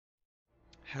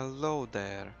Hello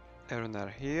there, Erunar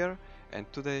here, and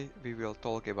today we will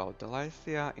talk about the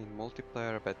Lycia in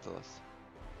multiplayer battles.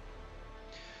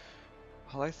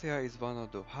 Lycia is one of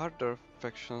the harder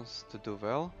factions to do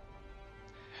well,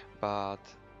 but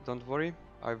don't worry,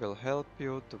 I will help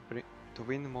you to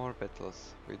win more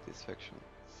battles with this faction.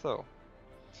 So,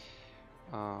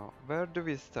 where do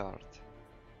we start?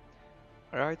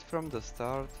 Right from the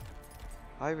start,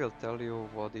 I will tell you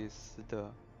what is the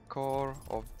core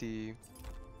of the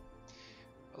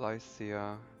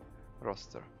Lycia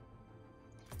roster.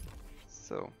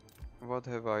 So, what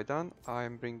have I done? I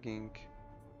am bringing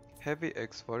heavy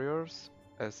X warriors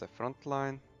as a front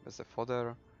line, as a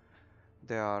fodder.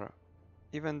 They are,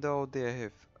 even though they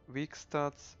have weak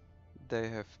stats, they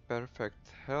have perfect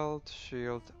health,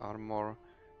 shield, armor,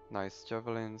 nice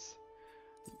javelins.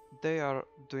 They are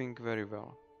doing very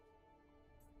well.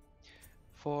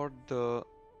 For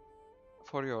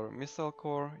your missile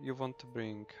core, you want to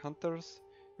bring hunters.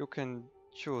 You can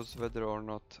choose whether or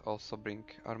not also bring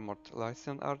armored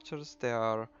Lycian archers. They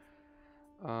are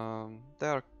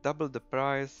double the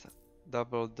price,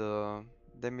 double the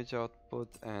damage output,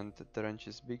 and the range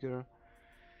is bigger.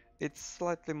 It's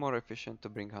slightly more efficient to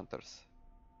bring hunters.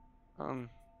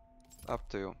 Up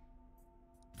to you.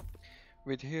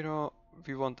 With hero,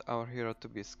 we want our hero to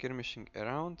be skirmishing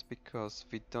around because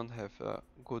we don't have a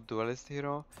good duelist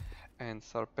hero, and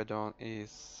Sarpedon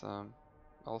is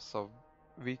also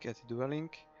weak at dueling,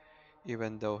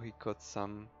 even though he got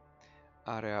some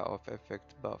area of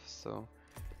effect buff. So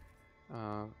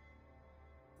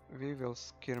we will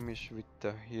skirmish with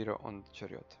the hero on the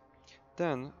chariot.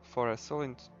 Then, for a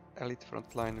solid elite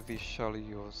frontline, we shall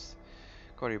use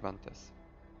Corybantes.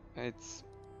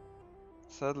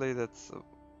 Sadly that's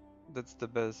the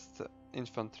best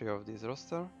infantry of this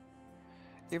roster.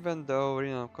 Even though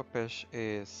Renown Kopesh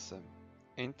is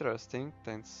interesting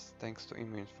thanks to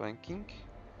immune flanking,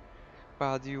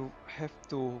 but you have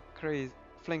to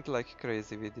flank like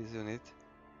crazy with this unit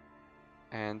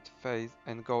and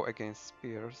go against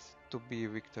spears to be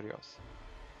victorious.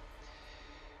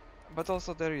 But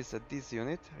also there is this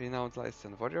unit, Renowned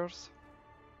Lycian Warriors.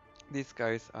 These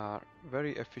guys are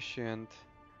very efficient,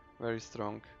 very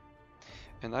strong,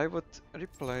 and I would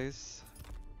replace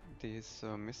these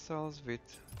missiles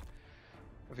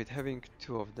with having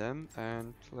two of them,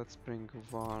 and let's bring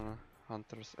one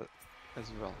hunters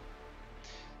as well.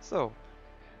 So,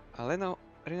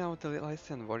 Renowned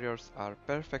Lycian Warriors are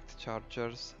perfect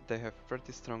chargers. They have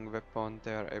pretty strong weapon.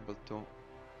 They are able to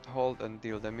hold and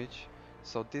deal damage.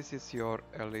 So this is your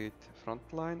elite front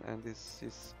line, and this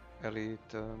is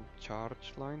elite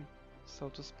charge line, so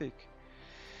to speak.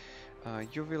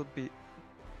 You will be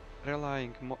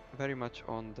relying very much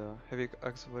on the heavy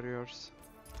axe warriors,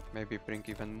 maybe bring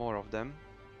even more of them.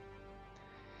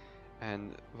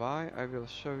 And why, I will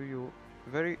show you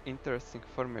very interesting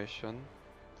formation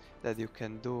that you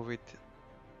can do with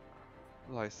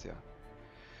Lycia.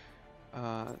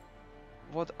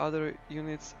 What other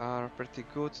units are pretty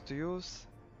good to use?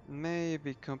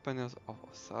 Maybe Companions of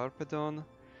Sarpedon.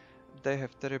 They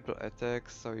have terrible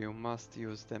attacks, so you must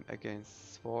use them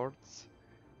against swords.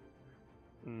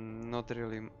 Not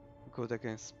really good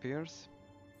against spears.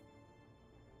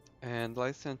 And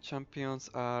Lycian Champions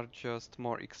are just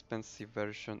more expensive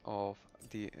version of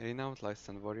the Renowned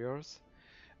Lycian Warriors.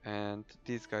 And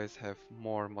these guys have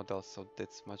more models, so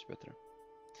that's much better.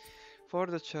 For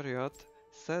the chariot,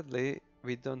 sadly,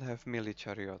 we don't have melee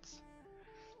chariots.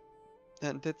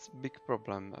 And that's a big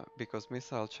problem, because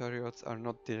missile chariots are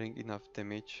not dealing enough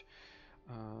damage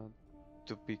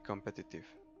to be competitive.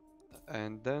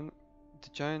 And then the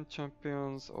giant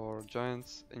champions, or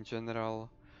giants in general,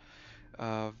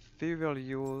 we will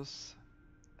use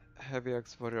heavy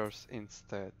axe warriors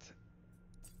instead.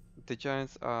 The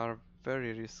giants are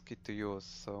very risky to use,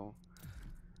 so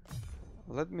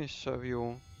let me show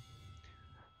you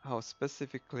how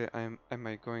specifically am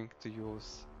I going to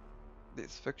use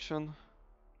this faction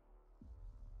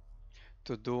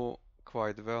to do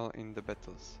quite well in the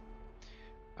battles.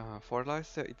 For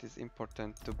Lycia, it is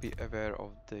important to be aware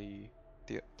of the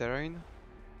terrain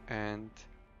and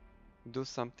do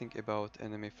something about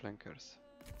enemy flankers.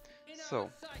 So,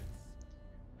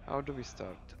 how do we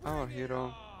start? Our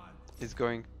hero is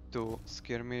going to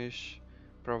skirmish,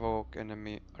 provoke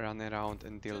enemy, run around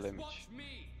and deal damage.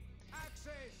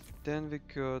 Then we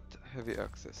got heavy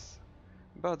axes,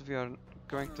 but we are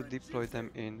going to deploy them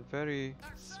in very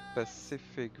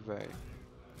specific way,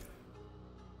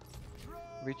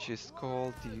 which is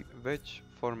called the wedge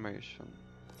formation.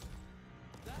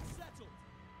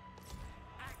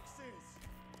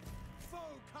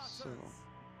 So,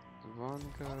 one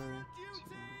guy,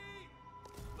 two.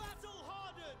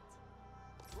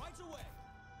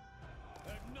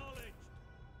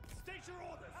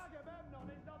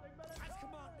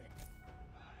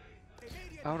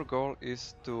 Our goal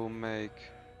is to make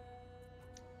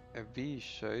a V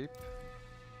shape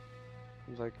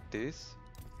like this.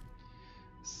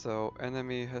 So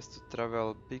enemy has to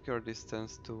travel bigger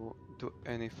distance to do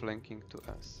any flanking to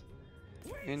us.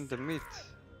 In the mid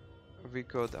we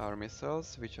got our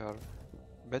missiles, which are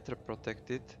better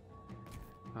protected,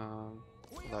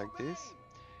 like this,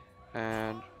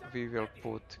 and we will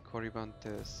put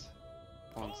Corybantes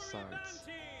on sides.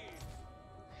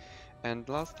 And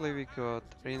lastly we got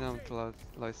renowned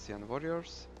Lycian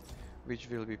warriors, which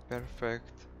will be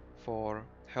perfect for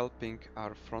helping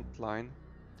our front line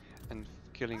and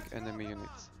killing enemy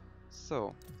units.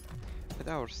 So, at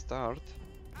our start,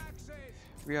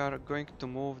 we are going to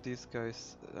move these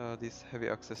guys, these heavy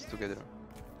axes together.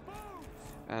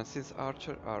 And since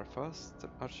archers are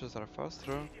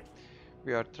faster,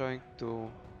 we are trying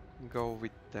to go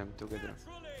with them together.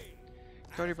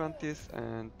 Corybantes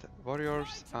and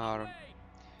warriors are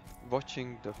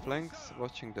watching the flanks,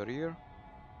 watching the rear,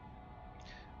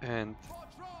 and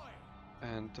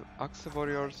axe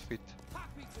warriors with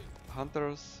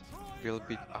hunters will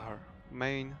be our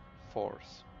main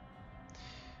force.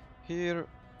 Here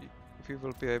we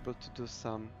will be able to do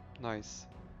some nice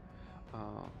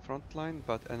front line,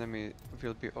 but enemy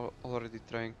will be already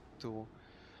trying to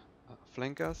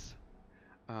flank us.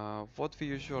 What we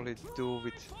usually do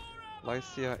with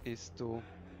Lycia is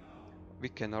we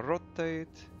can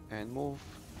rotate and move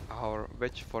our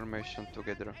wedge formation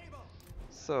together.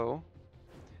 So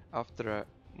after a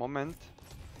moment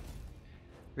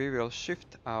we will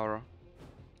shift our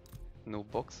new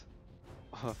box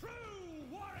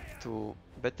to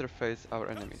better face our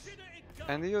enemies.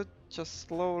 And you're just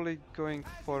slowly going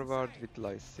forward with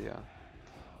Lycia.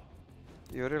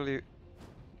 You're really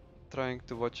trying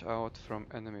to watch out from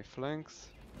enemy flanks.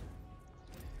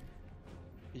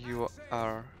 You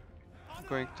are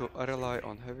going to rely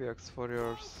on heavy axe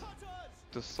warriors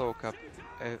to soak up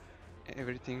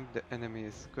everything the enemy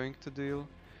is going to deal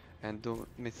and do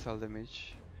missile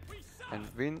damage and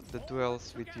win the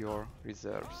duels with your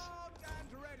reserves.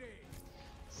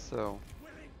 So,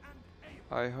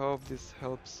 I hope this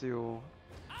helps you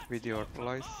with your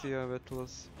Lycia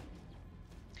battles.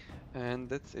 And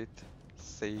that's it.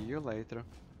 See you later.